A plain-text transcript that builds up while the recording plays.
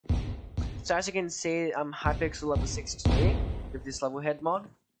So as you can see, I'm Hypixel level 63 with this level head mod.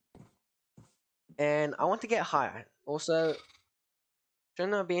 And I want to get higher. Also,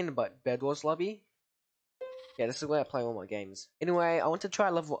 shouldn't I be in the Bed Wars lobby? Yeah, this is where I play all my games. Anyway, I want to try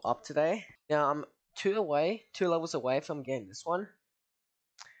level up today. Now I'm 2 levels away from getting this one.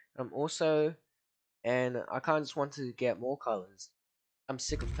 I'm also, and I kind of just want to get more colors. I'm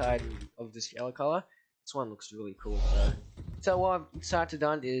sick and tired of this yellow color. This one looks really cool though. So what I've decided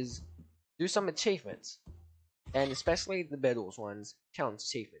to do is do some achievements. And especially the Bed Wars ones, challenge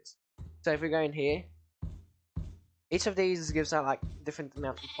achievements. So if we go in here, each of these gives out like different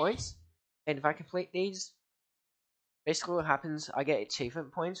amount of points. And if I complete these, basically what happens, I get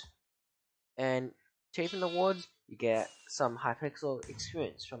achievement points. And achievement awards, you get some Hypixel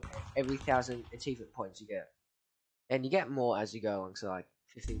experience from every 1,000 achievement points you get. And you get more as you go along, so like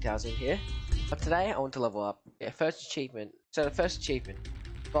 15,000 here. But today I want to level up. Yeah, first achievement. So the first achievement,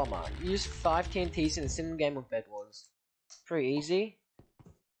 Bomber. Use 5 TNTs in a single game of Bed Wars. Pretty easy.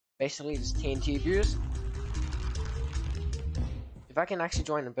 Basically just TNT abuse. If I can actually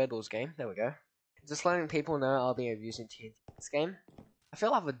join the Bed Wars game, there we go. Just letting people know I'll be abusing TNT in this game. I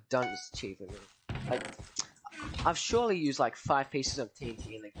feel I've done this achievement. Like, I've surely used like 5 pieces of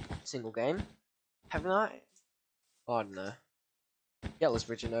TNT in a single game. Haven't I? Oh, I don't know. Yellow's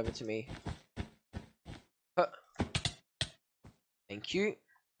bridging over to me. Thank you. You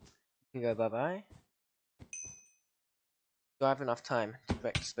can go bye-bye. Do I have enough time to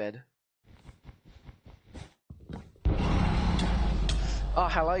break this bed? Oh,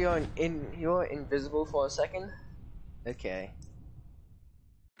 hello, you're invisible for a second? Okay.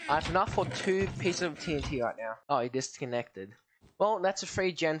 I have enough for 2 pieces of TNT right now. Oh, he disconnected. Well, that's a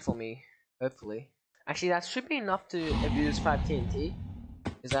free gen for me, hopefully. Actually, that should be enough to abuse 5 TNT.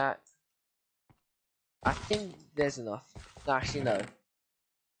 Is that... I think there's enough. No, actually, no.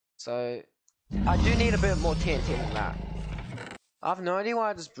 So, I do need a bit more TNT than that. I have no idea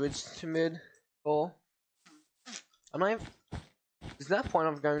why I just bridged to mid for. I'm not even... There's no point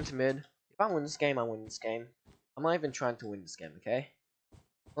of going to mid. If I win this game, I win this game. I'm not even trying to win this game, okay?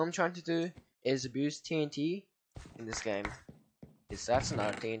 What I'm trying to do is abuse TNT in this game. Yes, that's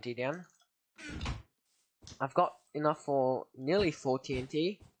another TNT down. I've got enough for nearly 4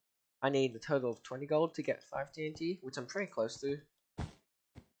 TNT. I need a total of 20 gold to get 5 TNT, which I'm pretty close to.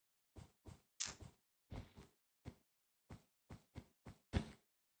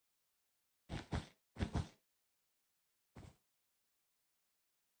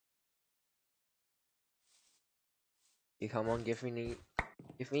 You come on, give me,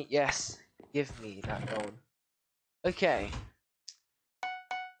 yes, give me that gold. Okay.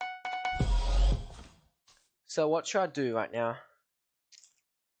 So what should I do right now?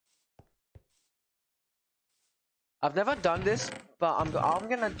 I've never done this, but I'm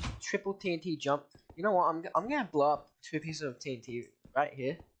gonna triple TNT jump. You know what? I'm gonna blow up 2 pieces of TNT right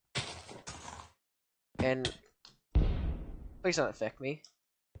here, and please don't affect me.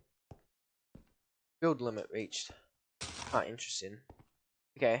 Build limit reached. Ah, interesting.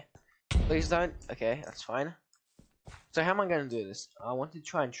 Okay. Please don't. Okay, that's fine. So how am I gonna do this? I want to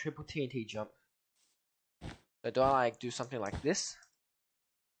try and triple TNT jump. So do I like do something like this?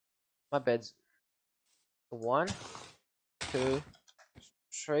 My bed's 1, 2,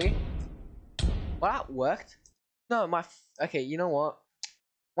 3. Well, that worked. No, okay. You know what?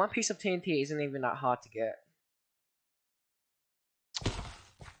 1 piece of TNT isn't even that hard to get.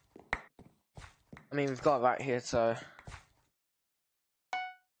 I mean, we've got it right here, so.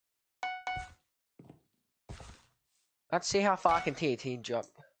 Let's see how far I can TNT jump.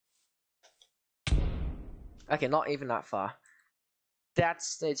 Okay, not even that far.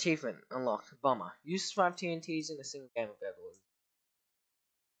 That's the achievement unlocked. Bomber. Use 5 TNTs in a single game of Bed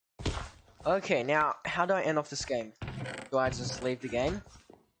Wars. Okay, now, how do I end off this game? Do I just leave the game?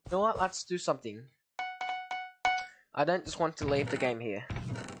 You know what? Let's do something. I don't just want to leave the game here.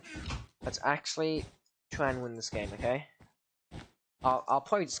 Let's actually try and win this game, okay? I'll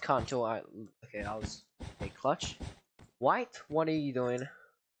probably just can't until okay, I was a clutch. White, what are you doing?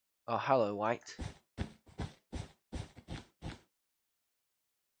 Oh, hello, White.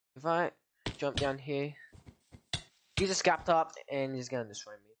 If I jump down here, he just gapped up and he's gonna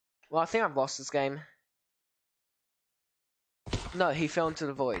destroy me. Well, I think I've lost this game. No, he fell into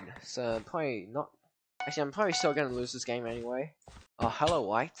the void, so probably not. Actually, I'm probably still gonna lose this game anyway. Oh, hello,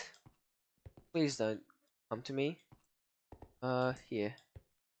 White. Please don't come to me. Here.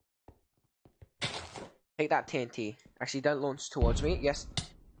 Take that TNT. Actually, don't launch towards me. Yes.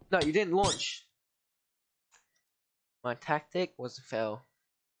 No, you didn't launch. My tactic was a fail.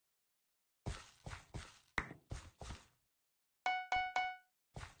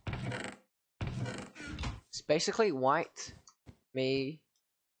 It's basically white, me,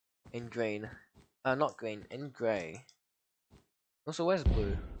 and green. Not green, and grey. Also, where's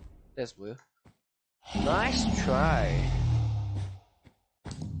blue? There's blue. Nice try.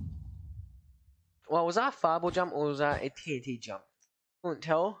 Well, was that a fireball jump or was that a TNT jump? Couldn't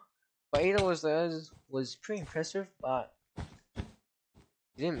tell. But either was those was pretty impressive, but you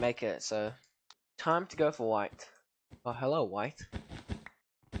didn't make it, so time to go for white. Oh, hello, white.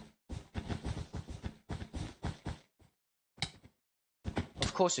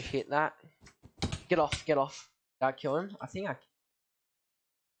 Of course you hit that. Get off, get off. Did I kill him? I think I...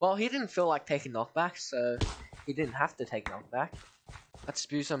 Well, he didn't feel like taking knockback, so he didn't have to take knockback. Let's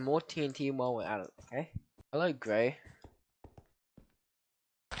do some more TNT while we're at it, okay? Hello, Grey.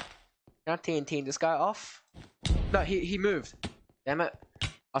 Can I TNT this guy off? No, he moved. Damn it. I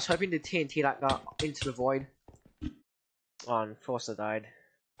was hoping to TNT that guy into the void. Oh, and of course I died.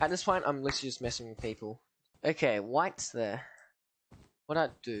 At this point, I'm literally just messing with people. Okay, white's there. What'd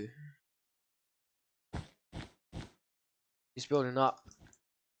I do? He's building up.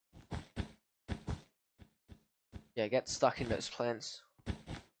 Yeah, get stuck in those plants.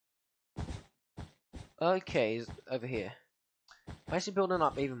 Okay, he's over here. Why is he building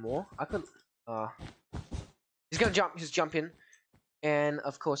up even more? I could... he's gonna jump, he's jumping. And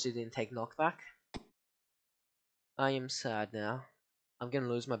of course he didn't take knockback. I am sad now. I'm gonna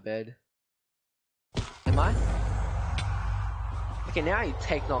lose my bed. Am I? Okay, now you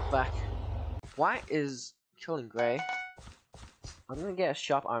take knockback. White is killing Grey. I'm gonna get a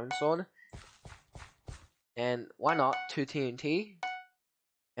sharp iron sword. And why not? 2 TNT.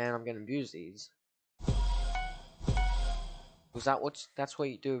 And I'm gonna abuse these. Was that's what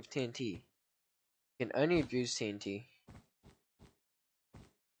you do with TNT. You can only abuse TNT.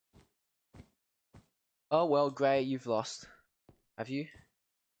 Oh well, Grey, you've lost. Have you?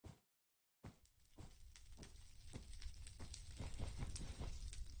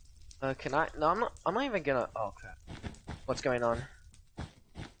 Can I? No, I'm not even gonna. Oh crap! What's going on?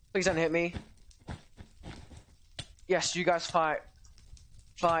 Please don't hit me. Yes, you guys fight.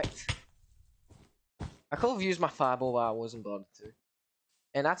 Fight. I could have used my fireball, but I wasn't bothered to.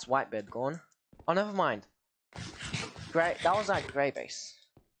 And that's white bed gone. Oh, never mind. Great. That was that Grey base.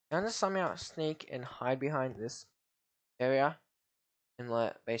 Now just somehow sneak and hide behind this area and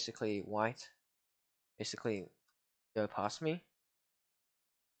let basically white go past me.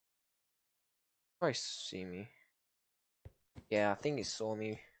 Probably see me. Yeah, I think he saw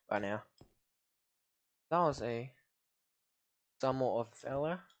me by now. That was a somewhat of a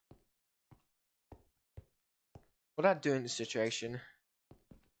fella. What I do in this situation?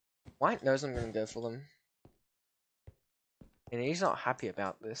 White knows I'm gonna go for them. And he's not happy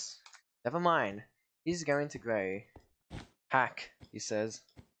about this. Never mind. He's going to Grey. Hack, he says.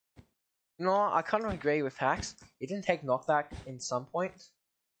 You know what? I kind of agree with hacks. He didn't take knockback in some point.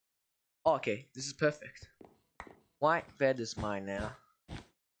 Oh, okay, this is perfect. White bed is mine now.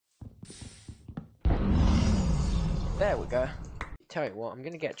 There we go. Tell you what, I'm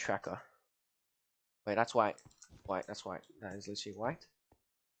gonna get tracker. Wait, that's white. White, that's white. That is literally white.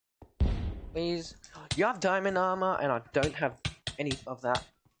 Please. You have diamond armor, and I don't have any of that.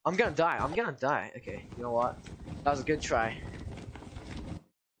 I'm gonna die. I'm gonna die. Okay, you know what? That was a good try.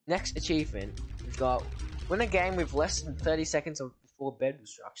 Next achievement, we've got win a game with less than 30 seconds before bed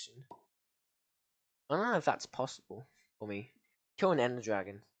destruction. I don't know if that's possible for me. Kill an ender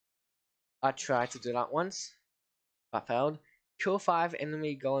dragon. I tried to do that once. I failed. Kill 5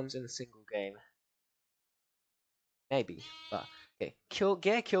 enemy golems in a single game. Maybe, but okay.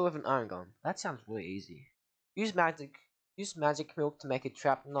 Get a kill with an iron golem. That sounds really easy. Use magic milk to make a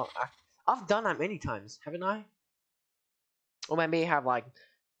trap not act. I've done that many times, haven't I? Or maybe have like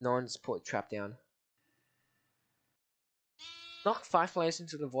no one's put a trap down. Knock 5 players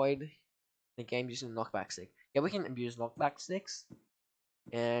into the void in the game using a knockback stick. Yeah, we can abuse knockback sticks.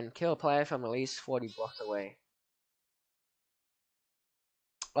 And kill a player from at least 40 blocks away.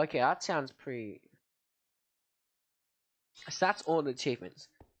 Okay, that sounds pretty... So that's all the achievements.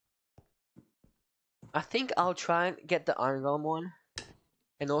 I think I'll try and get the Iron Golem one.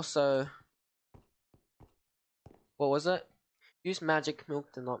 And also... What was it? Use magic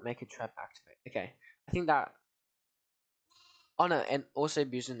milk to not make a trap activate. Okay, I think that... Oh no, and also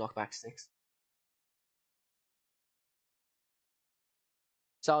abusing knockback sticks.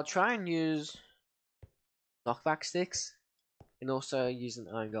 So I'll try and use knockback sticks. And also use an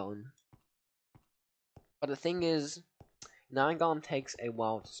Iron Golem. But the thing is, an Iron Golem takes a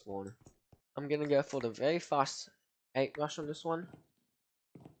while to spawn. I'm gonna go for the very fast 8 rush on this one.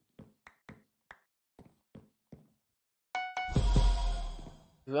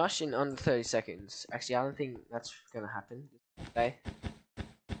 Rush in under 30 seconds. Actually, I don't think that's gonna happen today.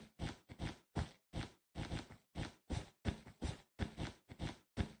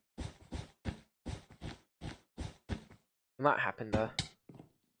 It might happen though.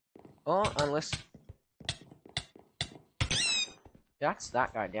 Or unless that's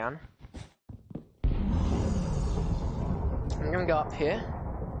that guy down. I'm gonna go up here.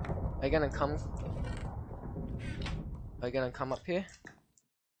 Are you gonna come? Are you gonna come up here?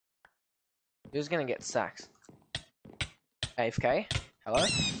 Who's gonna get sacked? AFK? Hello?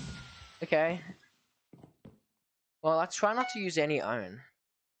 Okay. Well, let's try not to use any iron.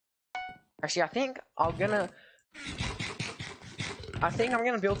 Actually, I think I'm gonna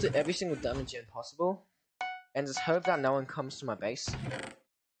build to every single diamond gem possible, and just hope that no one comes to my base.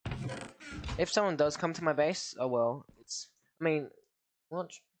 If someone does come to my base, oh well. I mean,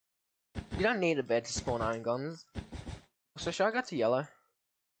 what? You don't need a bed to spawn iron guns. So should I go to yellow?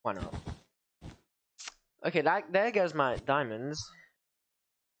 Why not? Okay, there goes my diamonds.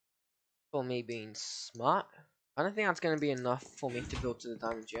 For me being smart. I don't think that's going to be enough for me to build to the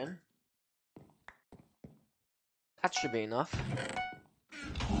diamond gen. That should be enough.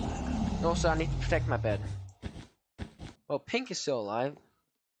 And also, I need to protect my bed. Well, Pink is still alive.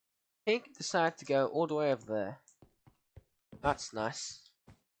 Pink decided to go all the way over there. That's nice.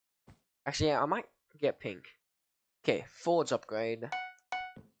 Actually, yeah, I might get Pink. Okay, Forge upgrade.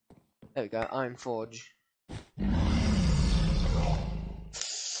 There we go, Iron Forge. Are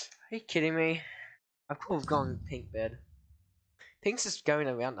you kidding me? I could have gone Pink bed. Pink's just going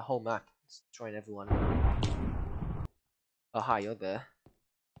around the whole map, destroying everyone. Oh hi, you're there.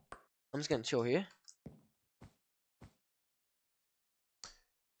 I'm just gonna chill here.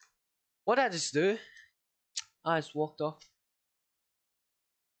 What did I just do? I just walked off.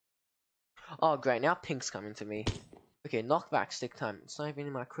 Oh great, now Pink's coming to me. Okay, knockback stick time. It's not even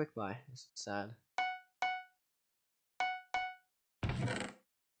in my quick buy. This is sad.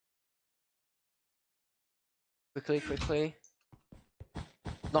 Quickly.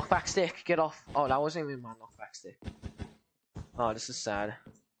 Knockback stick, get off. Oh, that wasn't even my knockback stick. Oh, this is sad.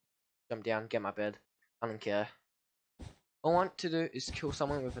 Jump down, get my bed. I don't care. All I want to do is kill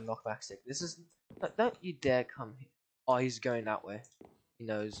someone with a knockback stick. This is... Don't you dare come here. Oh, he's going that way. He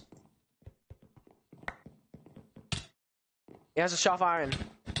knows. He has a sharp iron.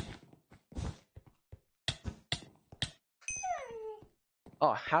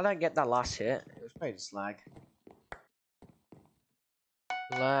 Oh, how did I get that last hit? It was probably just lag.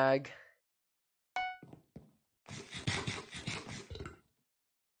 Lag.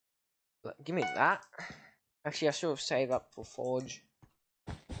 Give me that. Actually, I should have saved up for Forge.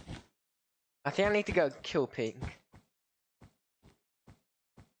 I think I need to go kill Pink.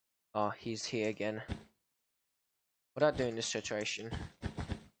 Oh, he's here again. What do I do in this situation?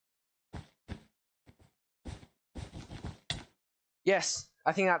 Yes,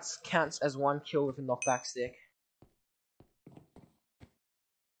 I think that counts as one kill with a knockback stick.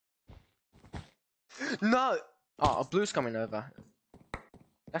 No! Oh, blue's coming over.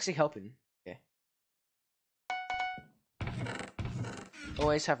 Actually helping. Okay.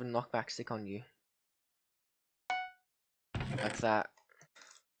 Always have a knockback stick on you. Like that.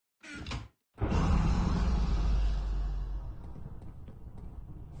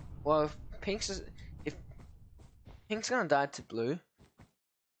 Well, if Pink's gonna die to blue,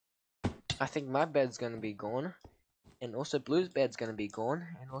 I think my bed's gonna be gone. And also blue's bed's gonna be gone.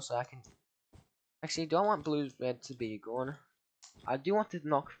 And also I can... Actually, do I want blue's bed to be gone? I do want to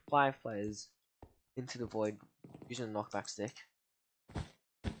knock 5 players into the void using a knockback stick.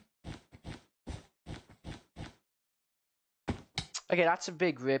 Okay, that's a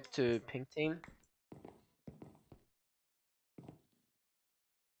big rip to Pink team.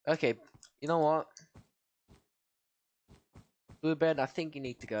 Okay, you know what? Blue bed, I think you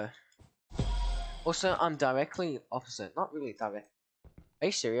need to go. Also, I'm directly opposite. Not really direct. Are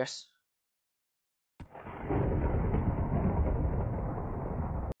you serious?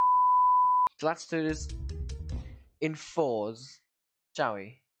 So let's do this in 4s, shall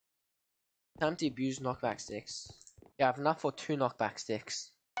we? Time to abuse knockback sticks. Yeah, I have enough for 2 knockback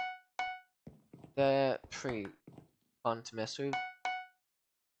sticks. They're pretty fun to mess with.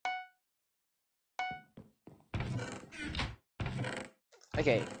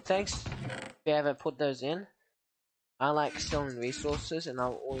 Okay, thanks if you ever put those in. I like selling resources and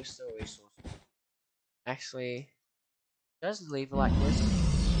I'll always sell resources. Actually, just leave it like this.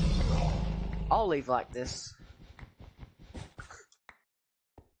 I'll leave it like this.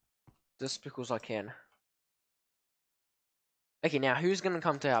 Just because I can. Okay, now who's gonna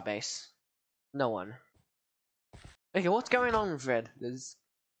come to our base? No one. Okay, what's going on with Red? There's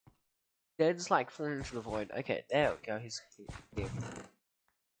They're just like falling into the void. Okay, there we go. He's here.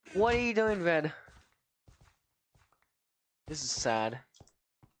 What are you doing, Red? This is sad.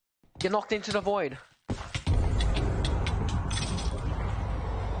 Get knocked into the void.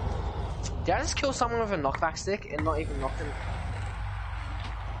 Did I just kill someone with a knockback stick and not even knock him?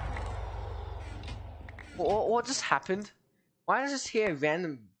 What just happened? Why does this hear a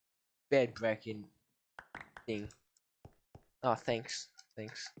random bed breaking thing? Oh, thanks.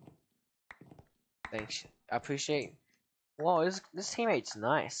 Thanks. Thanks. I appreciate. Whoa, this teammate's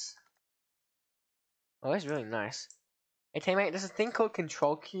nice. Oh, he's really nice. Hey, teammate, there's a thing called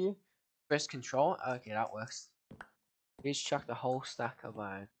Control Q. Press Control. Okay, that works. He's chucked a whole stack of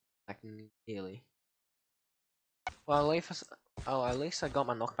iron. Like, nearly. Well, at least I got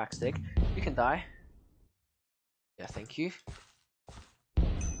my knockback stick. You can die. Yeah, thank you.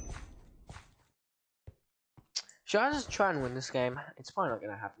 Should I just try and win this game? It's probably not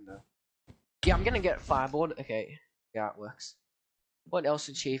gonna happen though. Yeah, I'm gonna get fireboard. Okay, yeah, it works. What else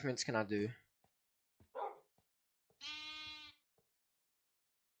achievements can I do?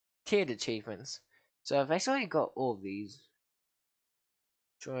 Tiered achievements. So I've basically got all of these.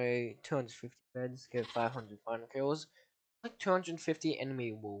 Destroy 250 beds, get 500 final kills, like 250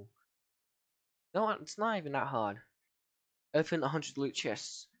 enemy wall. No, it's not even that hard. Open 100 loot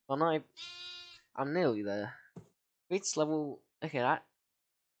chests. I'm nearly there. Reach level. Okay, I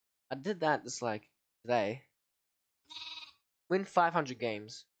did that just like today. Win 500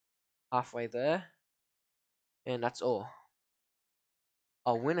 games. Halfway there. And that's all.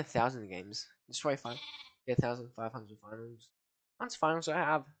 I'll win 1,000 games. Destroy 1,500 finals. How much finals do I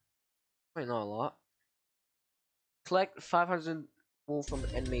have? Probably not a lot. Collect 500 wool from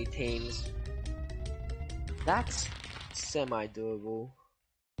enemy teams. That's semi-doable.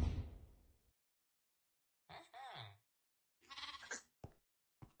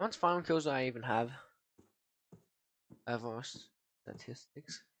 How much final kills do I even have? Everest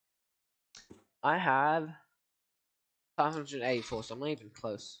statistics. I have 584, so I'm not even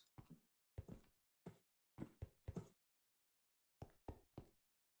close.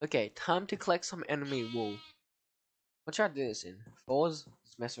 Okay, time to collect some enemy wool. What should I do this in? Fours?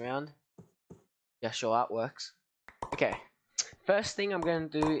 Just mess around? Yeah, sure, that works. Okay, first thing I'm gonna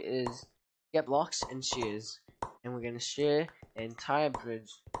do is get blocks and shears. And we're gonna shear the entire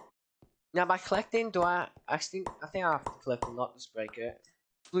bridge. Now by collecting, I think I have to collect and not just break it.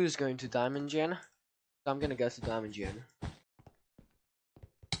 Blue's going to Diamond Gen. So I'm gonna go to Diamond Gen.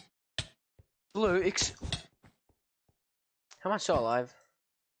 Blue, how much are alive?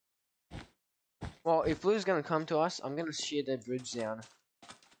 Well, if Blue's gonna come to us, I'm gonna shear their bridge down.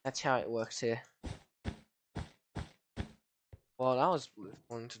 That's how it works here. Well, that was Blue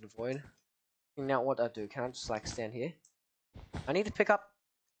falling into the void. Now what do I do? Can I just like stand here? I need to pick up.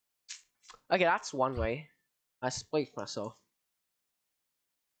 Okay, that's one way. I split myself.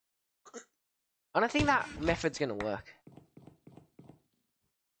 I don't think that method's gonna work.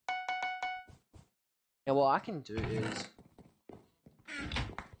 Now what I can do is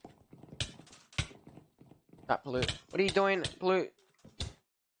that Blue. What are you doing, Blue?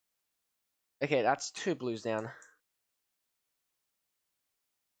 Okay, that's 2 blues down.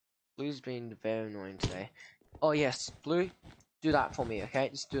 Blue's been very annoying today. Oh yes, Blue, do that for me, okay?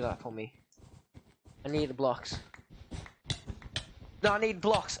 Just do that for me. I need the blocks. No, I need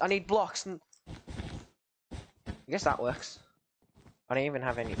blocks. I need blocks. I guess that works. I don't even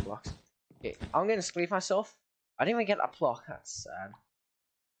have any blocks. Okay, I'm gonna squeeze myself. I didn't even get a block. That's sad.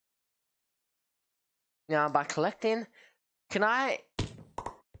 Now, by collecting, can I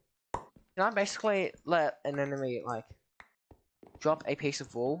basically let an enemy like drop a piece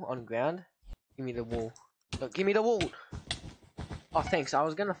of wool on the ground? Give me the wool. Look, give me the wool. Oh, thanks. I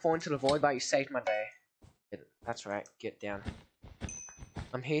was gonna fall into the void, but you saved my day. That's right. Get down.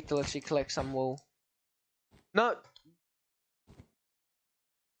 I'm here to literally collect some wool. No.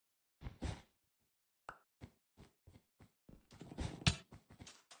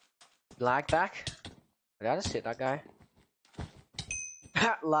 Lag back. Did I just hit that guy?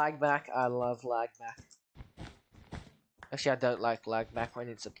 Lag back. I love lag back. Actually, I don't like lag back when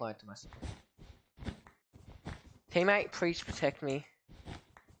it's applied to myself. Teammate, please protect me.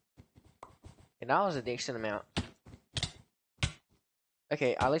 Okay, that was a decent amount.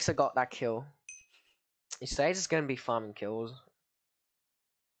 Okay, at least I got that kill. It says it's gonna be farming kills.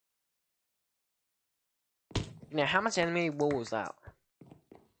 Now, how much enemy wool was that?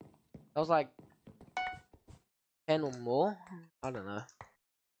 That was like 10 or more? I don't know.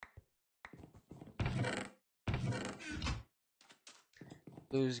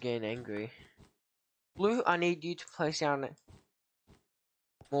 Blue's getting angry. Blue, I need you to place down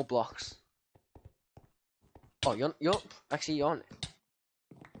more blocks. Oh, you're actually on it.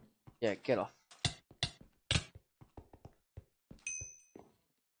 Yeah, get off.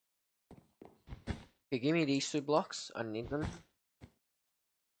 Okay, give me these 2 blocks. I need them.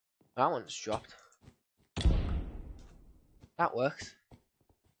 That one's dropped. That works.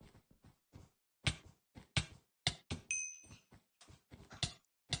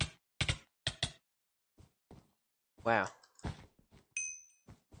 Wow.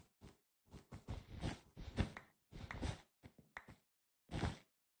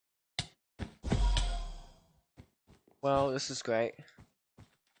 Well, this is great.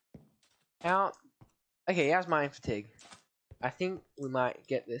 How? Okay, how's mine fatigue? I think we might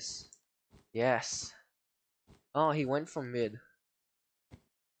get this. Yes. Oh, he went from mid.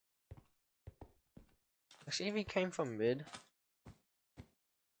 Actually, if he came from mid.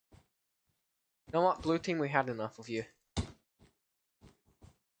 You know what, blue team, we had enough of you.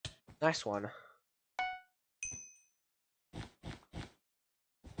 Nice one.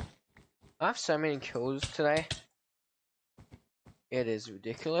 I have so many kills today. It is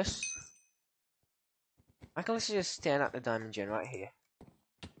ridiculous. I can literally just stand at the diamond gen right here.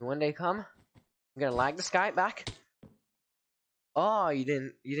 And when they come, I'm gonna lag this guy back. Oh, you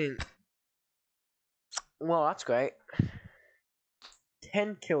didn't. Well, that's great.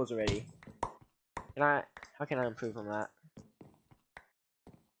 10 kills already. How can I improve on that?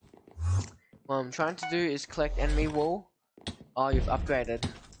 What I'm trying to do is collect enemy wool. Oh, you've upgraded.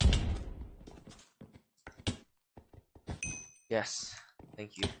 Yes,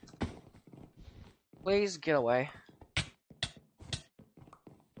 thank you. Please get away. Is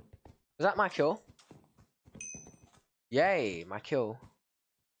that my kill? Yay, my kill.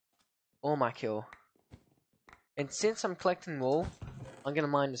 Oh, my kill. And since I'm collecting wool, I'm gonna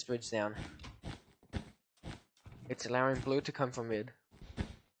mine this bridge down. It's allowing blue to come from mid.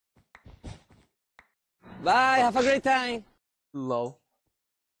 Bye, have a great time. Lol.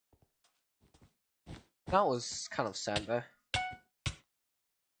 That was kind of sad though.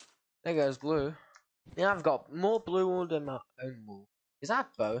 There goes blue. Now I've got more blue wool than my own wool. Is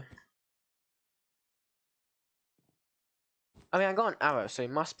that bow? I mean, I got an arrow, so it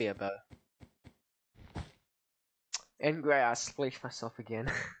must be a bow. And great, I splashed myself again.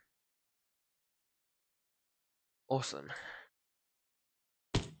 Awesome.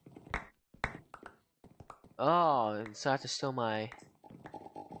 Oh, and so I have to steal my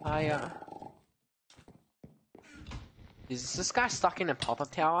fire. Is this guy stuck in a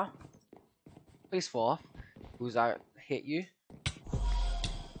pop-up tower? Please fall off. Who's I hit you?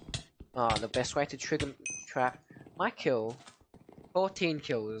 Oh, the best way to trigger trap my kill. 14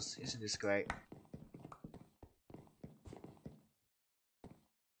 kills. Isn't this great?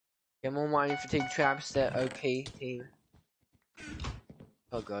 Get more mining fatigue traps. They're OP team.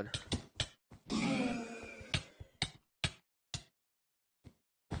 Oh god.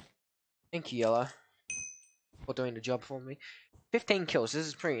 Thank you, Yellow, for doing the job for me. 15 kills. This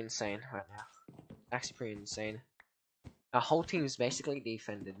is pretty insane right now. Actually, pretty insane. Our whole team is basically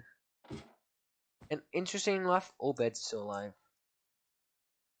defended. And interesting enough, all beds are still alive.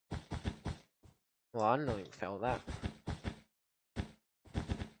 Well, I didn't even fail that.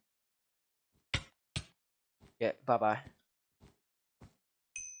 Yeah, bye-bye.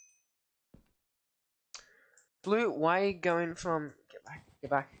 Blue, why are you going from... Get back, get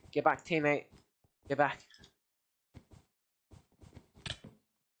back, get back, teammate. Get back.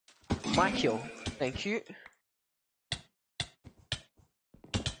 My kill. Thank you.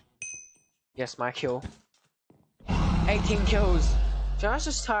 Yes, my kill. 18 kills. Should I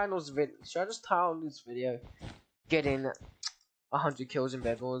just title this video getting 100 kills in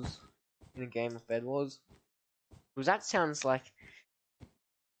Bed Wars? In a game of Bed Wars? Because that sounds like...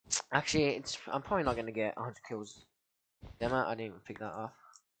 Actually, I'm probably not gonna get 100 kills. Damn it, I didn't even pick that up.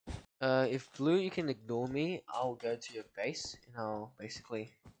 If blue, you can ignore me, I'll go to your base, and I'll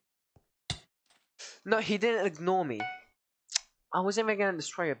basically... No, he didn't ignore me. I wasn't even gonna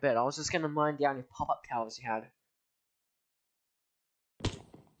destroy your bed, I was just gonna mine down your pop-up towers you had.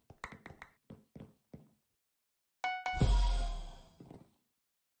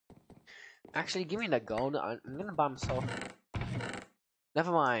 Actually, give me the gold, I'm gonna buy myself...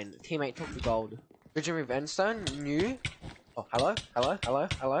 Never mind, teammate took the gold. Legendary Endstone, new. Oh, hello, hello, hello,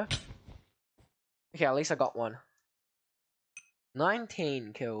 hello. Okay, at least I got one.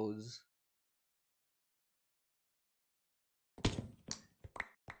 19 kills.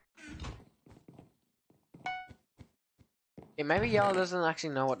 Yeah, maybe Yellow doesn't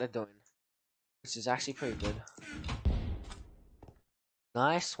actually know what they're doing. Which is actually pretty good.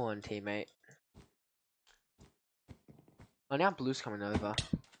 Nice one, teammate. Oh, now Blue's coming over.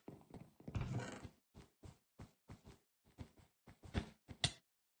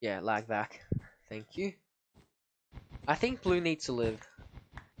 Yeah, lag back. Thank you. I think blue needs to live.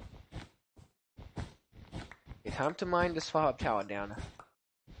 Okay, time to mine this far up tower down.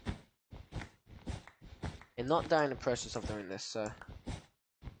 And not die in the process of doing this, so.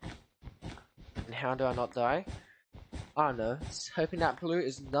 And how do I not die? I don't know. Just hoping that blue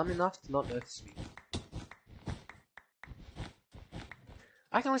is dumb enough to not notice me.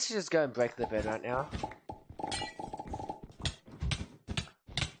 I can literally just go and break the bed right now.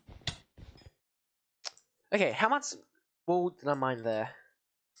 Okay, how much wool did I mine there?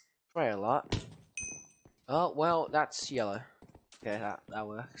 Probably a lot. Oh, well, that's yellow. Okay, that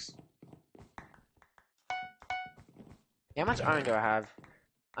works. How much iron do I have?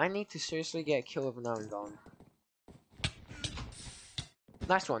 I need to seriously get a kill with an iron golem.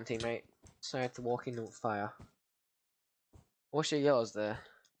 Nice one, teammate. So I have to walk into fire. What's your yellows there?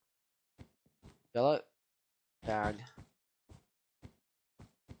 Yellow? Bad.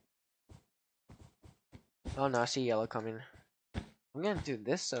 Oh no, I see yellow coming. I'm gonna do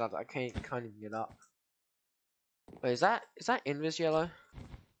this so that I can't even get up. Wait, is that invis yellow?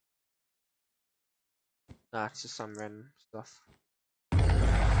 Nah, it's just some random stuff.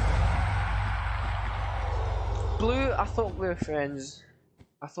 Blue, I thought we were friends.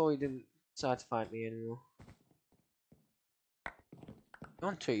 I thought he didn't decide to fight me anymore. You're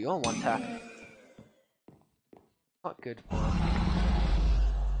on 2, you're on 1 tap. Not good.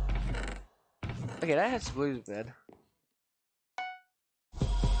 Okay, that hits blue's bed.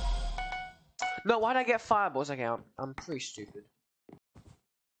 No, why'd I get fireballs? Okay, I'm pretty stupid.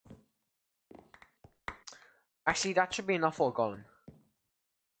 Actually, that should be enough for a golem.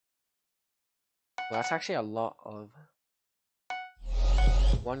 Well, that's actually a lot of...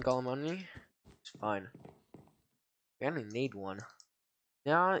 1 golem only? It's fine. We only need 1.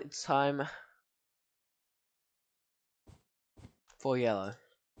 Now it's time for yellow.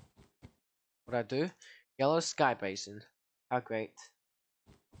 What I do? Yellow Sky Basin. How great.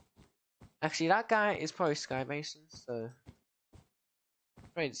 Actually, that guy is probably Sky Basin, so...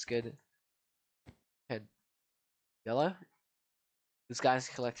 It's good. Head yellow. This guy's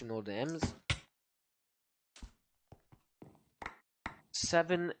collecting all the M's.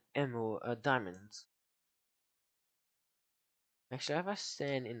 7 emerald diamonds. Actually, if I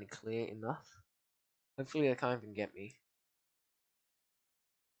stand in the clear enough, hopefully they can't even get me.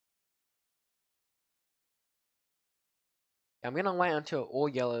 I'm gonna wait until all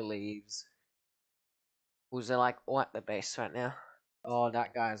yellow leaves. Because they're like all at the base right now. Oh,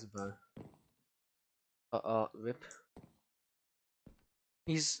 that guy has a bow. Uh-oh, rip.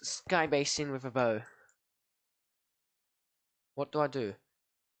 He's sky basing with a bow. What do I do?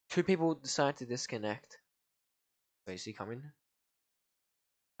 2 people decide to disconnect. Wait, is he coming?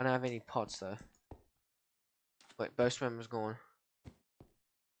 I don't have any pots though. Wait, both members gone.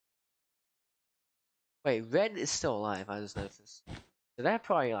 Wait, red is still alive, I just noticed. So they're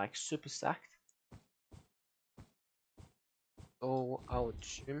probably like super stacked. Oh, I would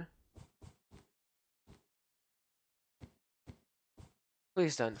assume.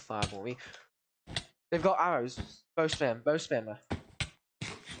 Please don't fireball me. They've got arrows. Bow spammer.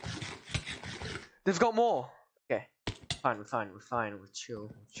 They've got more! Okay. We're fine, we're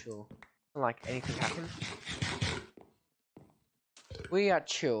chill. Not like anything happened. We are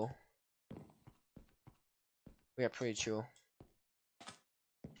chill. We are pretty chill.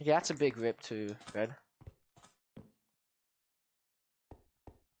 Yeah, that's a big rip to red.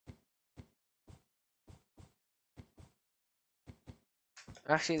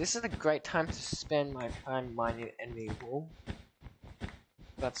 Actually, this is a great time to spend my time mining enemy wall.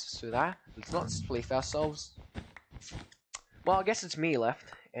 Let's just do that. Let's not split ourselves. Well, I guess it's me left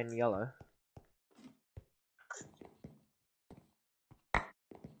and yellow.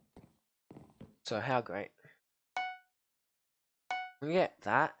 So how great. We get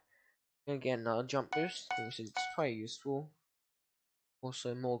that. We're gonna get another jump boost, which is probably useful.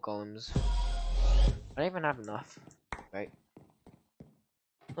 Also more golems. I don't even have enough. Right.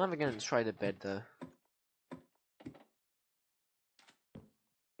 I'm not even gonna try the bed though.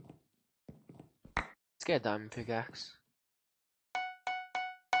 Let's get a diamond pickaxe.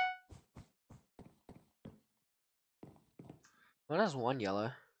 Well, there's 1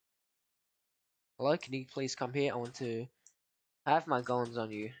 yellow. Hello, can you please come here? I want to have my golems on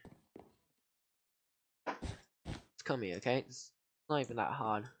you. Just come here, okay? It's not even that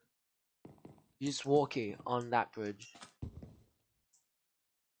hard. You just walk here on that bridge.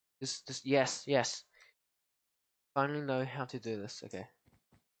 Just yes. Finally know how to do this. Okay.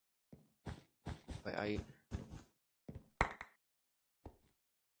 Wait, are you?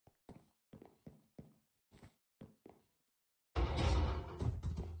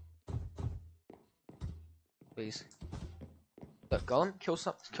 please. Look, Golem, kill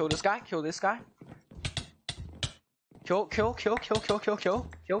this guy, kill this guy. Kill, Golem.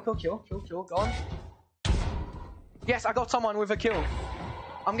 Yes, I got someone with a kill.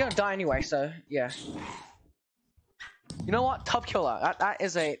 I'm gonna die anyway, so yeah. You know what? Top killer. That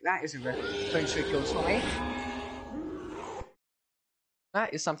is a 23 kills for me.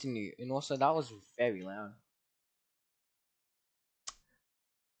 That is something new, and also that was very loud.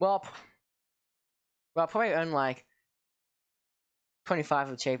 Well, I probably earned like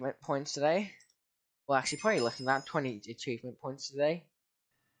 25 achievement points today. Well, actually, probably less than that, 20 achievement points today.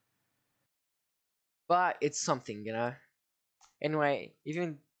 But it's something, you know. Anyway, if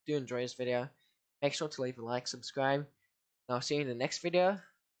you do enjoy this video, make sure to leave a like, subscribe, and I'll see you in the next video.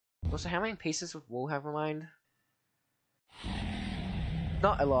 Also, how many pieces of wool have I mined?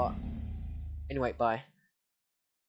 Not a lot. Anyway, bye.